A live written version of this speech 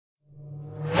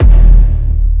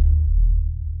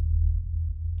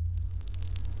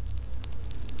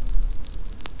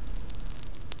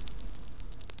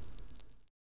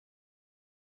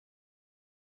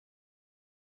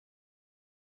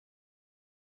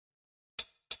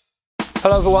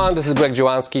Hello everyone, this is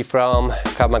Dziewonski from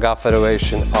Krav Maga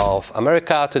Federation of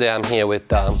America. Today I'm here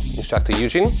with Instructor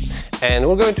Eugene, and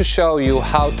we're going to show you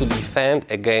how to defend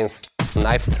against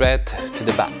knife threat to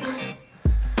the back.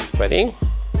 Ready?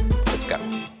 Let's go.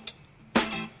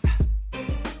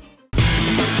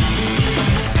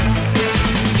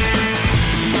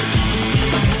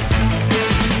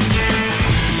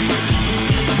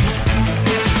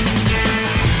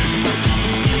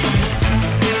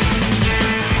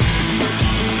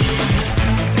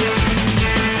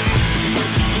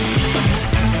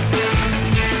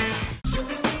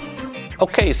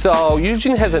 Okay, so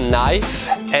Eugene has a knife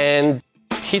and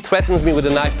he threatens me with a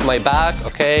knife to my back.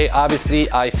 Okay,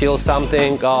 obviously I feel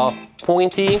something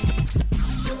pointy.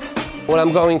 What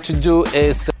I'm going to do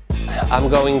is I'm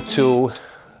going to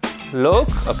look.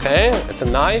 Okay, it's a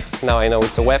knife. Now I know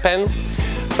it's a weapon.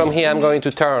 From here I'm going to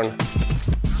turn.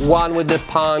 One with the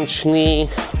punch, knee.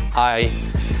 I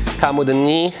come with the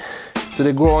knee to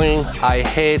the groin. I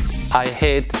hit. I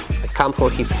come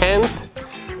for his hand.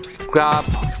 Grab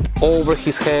over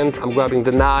his hand, I'm grabbing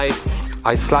the knife,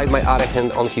 I slide my other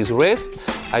hand on his wrist,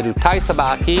 I do Tai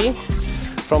Sabaki.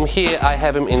 From here I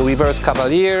have him in reverse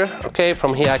cavalier. Okay,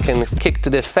 from here I can kick to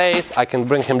the face, I can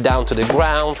bring him down to the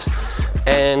ground,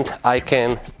 and I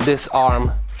can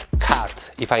disarm, cut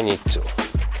if I need to.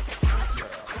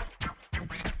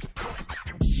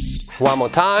 One more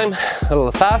time, a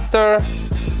little faster.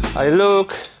 I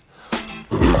look.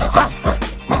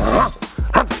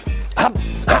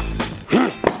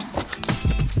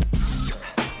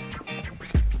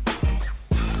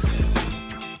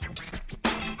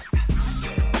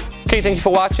 Okay, thank you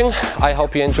for watching. I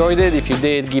hope you enjoyed it. If you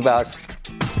did, give us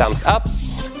thumbs up.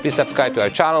 Please subscribe to our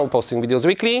channel, posting videos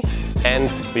weekly. And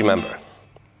remember,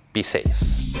 be safe.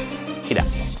 Keep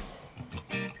out.